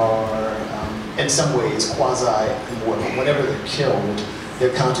they are, in some ways, quasi-immortal. Whenever they're killed,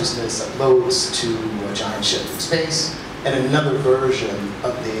 their consciousness uploads to a giant ship in space, and another version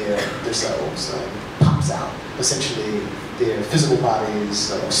of their selves pops out. Essentially, their physical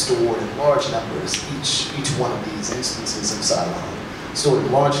bodies are stored in large numbers, each one of these instances of Cylon, stored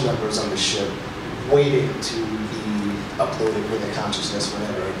in large numbers on the ship, waiting to be uploaded with their consciousness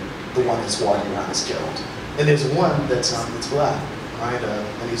whenever the one that's walking around is killed. And there's one that's black, right?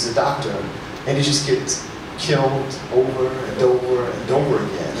 And he's a doctor, and he just gets killed over and over and over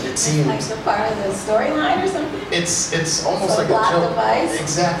again. And it seems like the part of the storyline or something? It's almost so like a joke. device?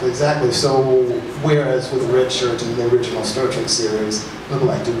 Exactly. So whereas with the red shirt in the original Star Trek series, the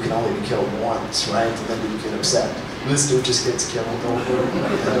black dude can only be killed once, right? And then you get upset. And this dude just gets killed over and over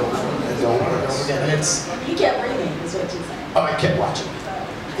and over and over again. And it's you kept reading, is what you're saying. Oh, I kept watching.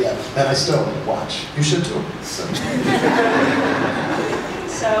 Yeah, and I still watch. You should too. So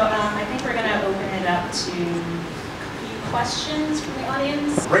I think we're gonna open it to a few questions from the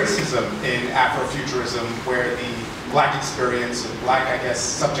audience. Racism in Afrofuturism, where the Black experience and Black, I guess,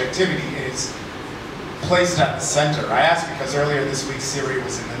 subjectivity is placed at the center. I asked because earlier this week Siri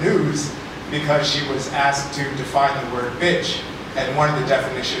was in the news because she was asked to define the word bitch, and one of the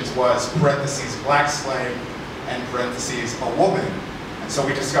definitions was parentheses Black slang and parentheses a woman. And so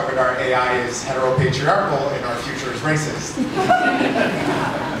we discovered our AI is heteropatriarchal and our future is racist.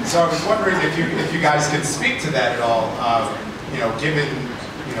 So I was wondering if you guys could speak to that at all, given,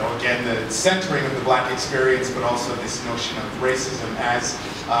 again, the centering of the Black experience, but also this notion of racism as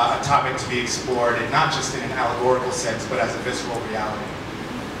a topic to be explored, and not just in an allegorical sense, but as a visceral reality.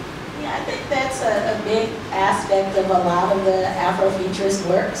 Yeah, I think that's a big aspect of a lot of the Afrofuturist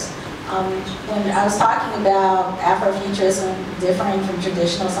works. When I was talking about Afrofuturism differing from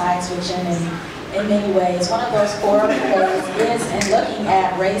traditional science fiction in many ways, one of those core ways is in looking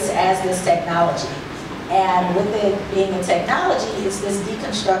at race as this technology. And with it being a technology, it's this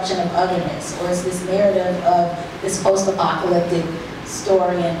deconstruction of otherness, or it's this narrative of this post-apocalyptic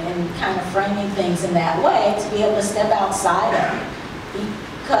story and kind of framing things in that way to be able to step outside of it.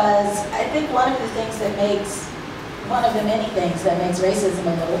 Because I think one of the many things that makes racism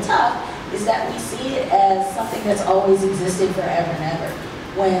a little tough is that we see it as something that's always existed forever and ever.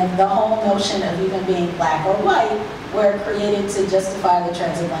 When the whole notion of even being Black or white were created to justify the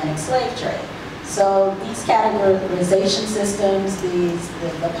transatlantic slave trade. So these categorization systems,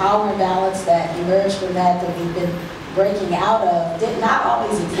 the power imbalance that emerged from that we've been breaking out of did not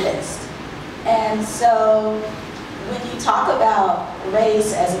always exist. And so when you talk about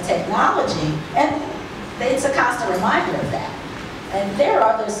race as a technology, and it's a constant reminder of that. And there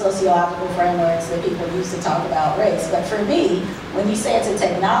are other sociological frameworks that people use to talk about race, but for me, when you say it's a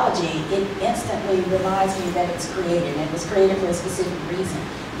technology, it instantly reminds me that it's created, and it was created for a specific reason.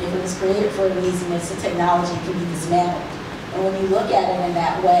 If it was created for a reason, it's a technology that can be dismantled. And when you look at it in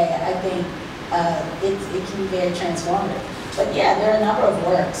that way, I think it can be very transformative. But yeah, there are a number of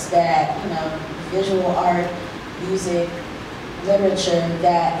works that, visual art, music, literature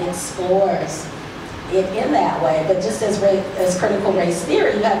that explores it in that way. But just as critical race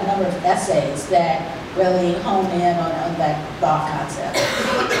theory, you have a number of essays that really hone in on that thought concept.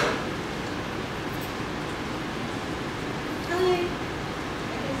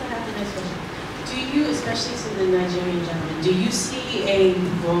 Do you, especially to the Nigerian gentleman, do you see a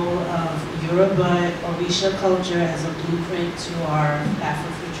role of Yoruba Orisha culture as a blueprint to our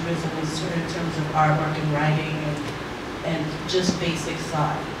Afrofuturism in terms of artwork and writing and just basic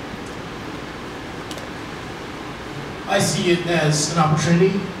thought? I see it as an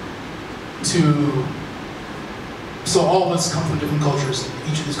opportunity so all of us come from different cultures, and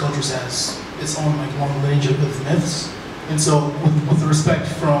each of these cultures has its own long lineage of myths. And so with the respect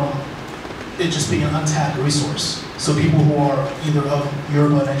from it just being an untapped resource. So people who are either of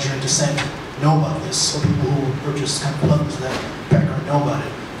Yoruba Nigerian descent know about this, or people who are just kind of plugged into that background know about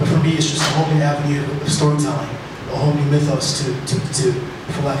it. But for me, it's just a whole new avenue of storytelling, a whole new mythos to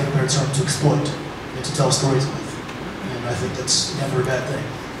for lack of a better term, to exploit and to tell stories with. And I think that's never a bad thing.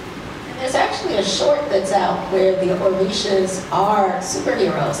 And there's actually a short that's out where the Orishas are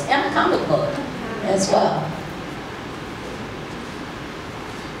superheroes and a comic book as well.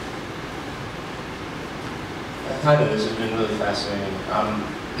 Hi there, this has been really fascinating.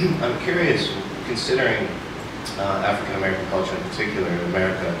 I'm curious, considering African American culture in particular in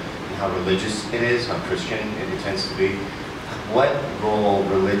America, and how religious it is, how Christian it tends to be, what role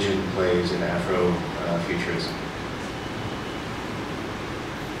religion plays in Afrofuturism?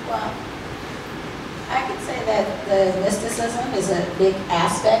 Well, I could say that the mysticism is a big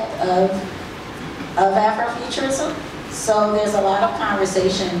aspect of Afrofuturism. So there's a lot of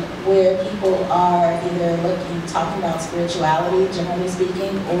conversation where people are either talking about spirituality, generally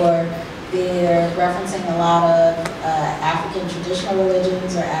speaking, or they're referencing a lot of African traditional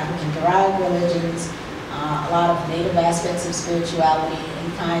religions or African-derived religions, a lot of native aspects of spirituality,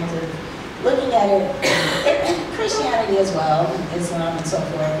 and kind of looking at it, and Christianity as well, Islam and so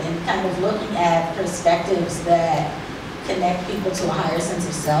forth, and kind of looking at perspectives that connect people to a higher sense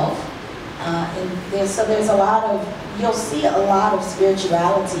of self. So there's a lot of, you'll see a lot of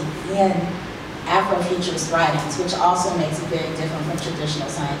spirituality in Afrofuturist writings, which also makes it very different from traditional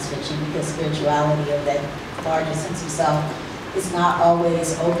science fiction, because spirituality of that larger sense of self is not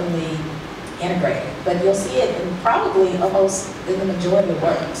always openly integrated. But you'll see it in probably almost in the majority of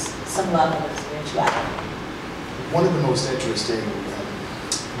works, some level of spirituality. One of the most interesting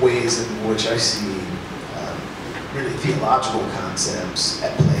ways in which I see really theological concepts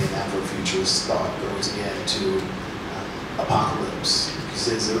at play in Afrofuturist thought goes again to apocalypse, because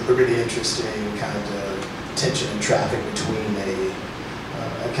there's a really interesting kind of tension and traffic between a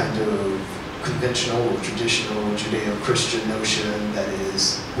kind of conventional or traditional Judeo-Christian notion that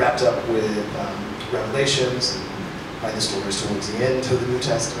is wrapped up with revelations and by the stories towards the end of the New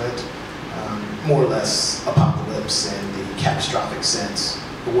Testament, more or less apocalypse in the catastrophic sense,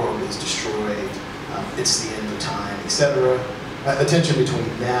 the world is destroyed, it's the end of time, etc. A tension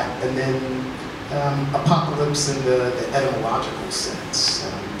between that and then apocalypse in the etymological sense,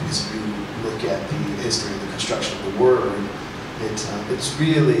 because if you look at the history of the construction of the word, it's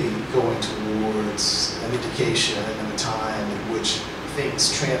really going towards an indication of a time in which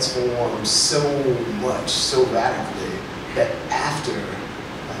things transform so much, so radically, that after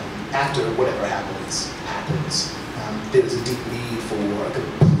whatever happens, there's a deep need for a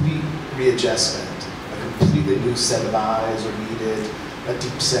complete readjustment, a completely new set of eyes are needed, a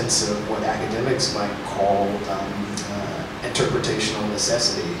deep sense of what academics might call interpretational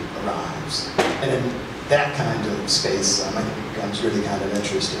necessity arrives. And in that kind of space, I think it becomes really kind of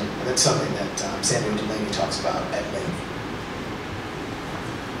interesting. And it's something that Samuel Delaney talks about at length.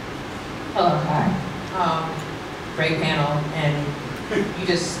 Hello, hi. Great panel, and you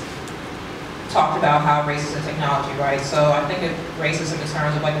just talked about how race is a technology, right? So I think of racism in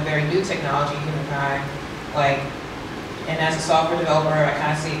terms of like a very new technology in humankind, like, and as a software developer, I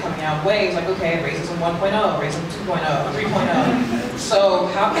kind of see it coming out in waves, like, okay, racism 1.0, racism 2.0, 3.0. So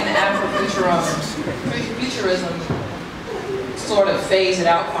how can Afrofuturism sort of phase it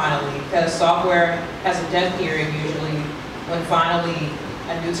out finally? Because software has a death period usually when finally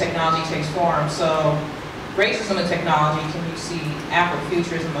a new technology takes form. So racism and technology, can you see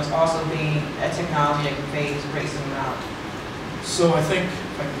Afrofuturism as also being a technology that can phase racism out? So I think,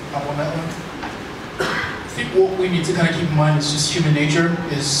 if I can hop on that one, I think what we need to kind of keep in mind is just human nature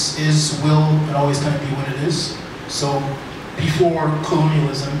is will and always going to be what it is. So before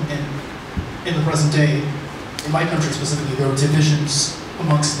colonialism and in the present day, in my country specifically, there were divisions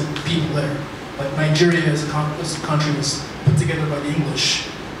amongst the people there. Like Nigeria as a country was put together by the English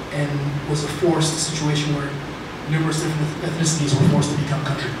and was a forced situation where numerous different ethnicities were forced to become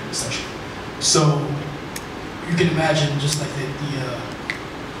countrymen, essentially. So you can imagine just like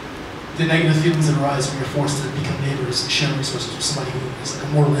the negative feelings that arise when you're forced to become neighbors and share resources with somebody who is like a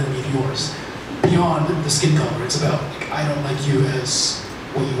mortal enemy of yours. Beyond the skin color, it's about, like, I don't like you as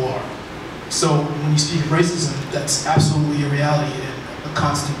what you are. So when you speak of racism, that's absolutely a reality and a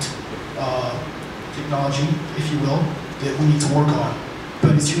constant technology, if you will, that we need to work on.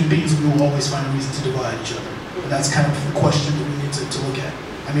 But as human beings, we will always find a reason to divide each other. And that's kind of the question that we need to look at.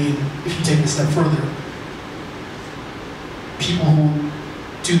 I mean, if you take it a step further, people who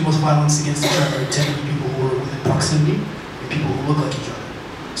do the most violence against each other tend to be people who are within proximity and people who look like each other.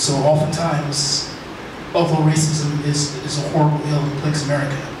 So oftentimes, although racism is a horrible ill that plagues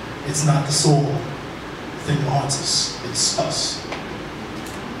America, it's not the sole thing that haunts us, it's us.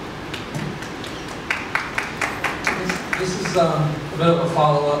 This is a bit of a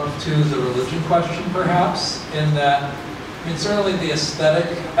follow-up to the religion question, perhaps, in that, I mean, certainly the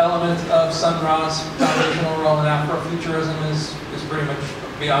aesthetic element of Sun Ra's foundational role in Afrofuturism is pretty much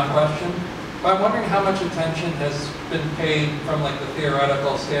beyond question. But I'm wondering how much attention has been paid from like the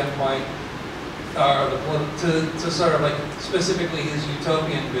theoretical standpoint, to sort of like specifically his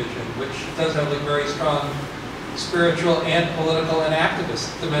utopian vision, which does have like very strong spiritual and political and activist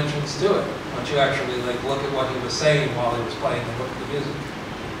dimensions to it. Once you actually like look at what he was saying while he was playing the music.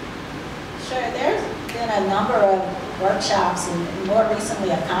 Sure, there's been a number of workshops and more recently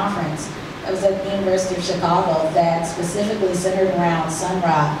a conference. It was at the University of Chicago that specifically centered around Sun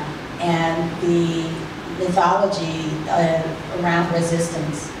Ra and the mythology around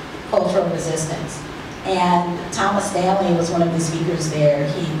resistance, cultural resistance. And Thomas Stanley was one of the speakers there.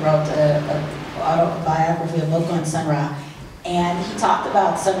 He wrote an autobiography, a book on Sun Ra. And he talked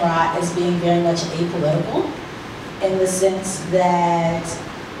about Sun Ra as being very much apolitical in the sense that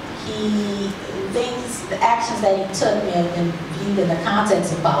the actions that he took may have been viewed in the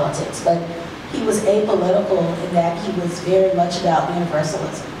context of politics, but he was apolitical in that he was very much about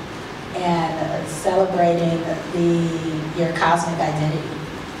universalism and celebrating your cosmic identity.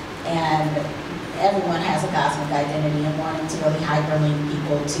 And everyone has a cosmic identity and wanting to really hyperlink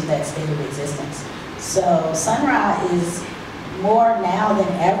people to that state of existence. So Sun Ra is more now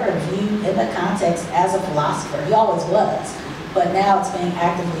than ever viewed in the context as a philosopher. He always was, but now it's being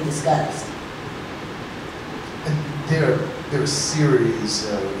actively discussed. And there are a series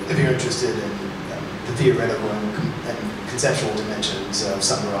of, if you're interested in the theoretical and conceptual dimensions of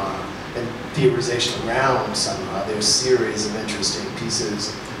Sun Ra and theorization around Sun Ra, there are a series of interesting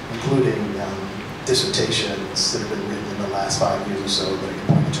pieces, including dissertations that have been written in the last 5 years or so that I can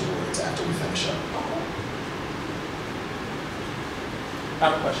point you towards after we finish up. I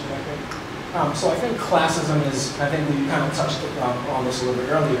have a question back there. So I think classism is, I think we kind of touched on this a little bit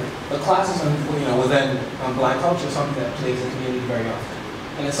earlier, but classism, within Black culture is something that plagues the community very often.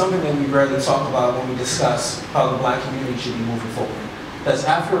 And it's something that we rarely talk about when we discuss how the Black community should be moving forward. Does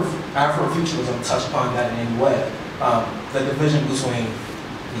Afrofuturism touch upon that in any way? The division between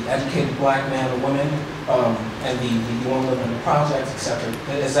the educated Black man or woman and the woman living in the projects, etc.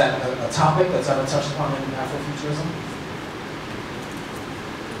 Is that a topic that's ever touched upon in Afrofuturism?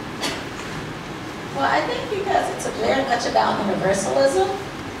 Well, I think because it's very much about universalism,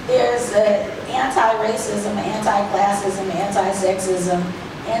 there's anti-racism, anti-classism, anti-sexism,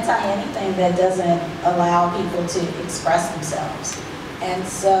 anti-anything that doesn't allow people to express themselves. And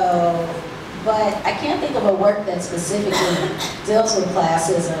so, but I can't think of a work that specifically deals with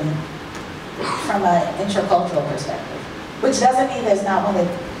classism from an intercultural perspective, which doesn't mean there's not one that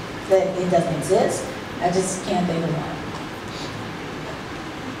it doesn't exist. I just can't think of one.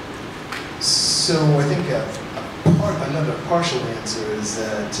 So I think another partial answer is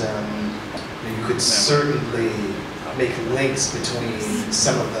that you could certainly make links between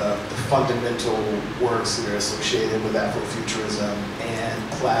some of the fundamental works that are associated with Afrofuturism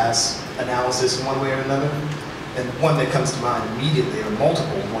and class analysis in one way or another. And one that comes to mind immediately, or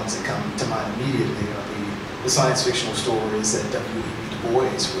multiple ones that come to mind immediately, are the science fictional stories that W.E.B. Du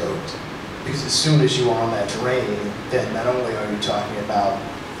Bois wrote. Because as soon as you are on that terrain, then not only are you talking about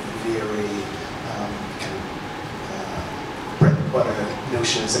very bread-and-butter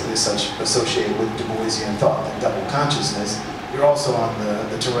notions that we associate with Du Boisian thought, like double consciousness, you're also on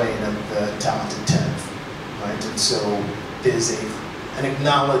the terrain of the talented tenth, right? And so there's an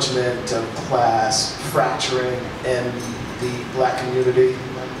acknowledgement of class fracturing in the Black community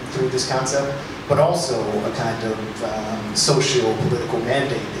through this concept, but also a kind of socio-political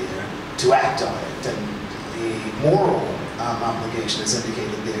mandate there to act on it. And the moral obligation is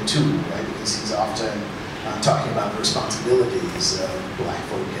indicated there too, right? Because he's often talking about the responsibilities of Black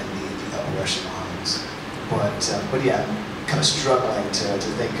folk in the upper echelons. But yeah, I'm kind of struggling to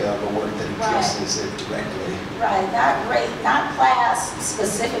think of a word that addresses it directly. Right, not class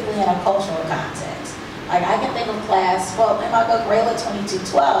specifically in a cultural context. Like I can think of class, well, in my book, Rayla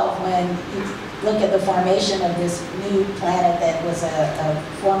 2212, when you look at the formation of this new planet that was a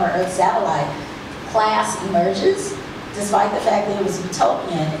former Earth satellite, class emerges, despite the fact that it was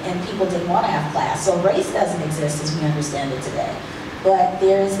utopian and people didn't want to have class. So race doesn't exist as we understand it today. But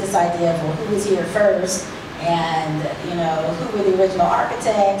there is this idea of, well, who was here first, and who were the original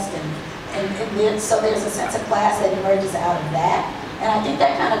architects, and so there's a sense of class that emerges out of that. And I think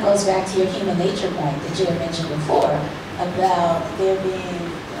that kind of goes back to your human nature point that you had mentioned before, about there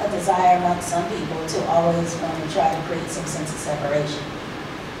being a desire among some people to always want to try to create some sense of separation.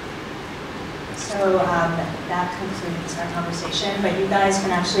 So that concludes our conversation, but you guys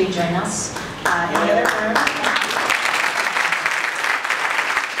can actually join us in the other room.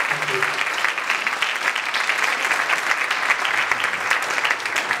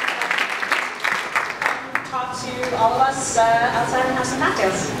 Talk to all of us outside and have some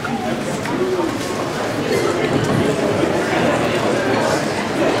cocktails.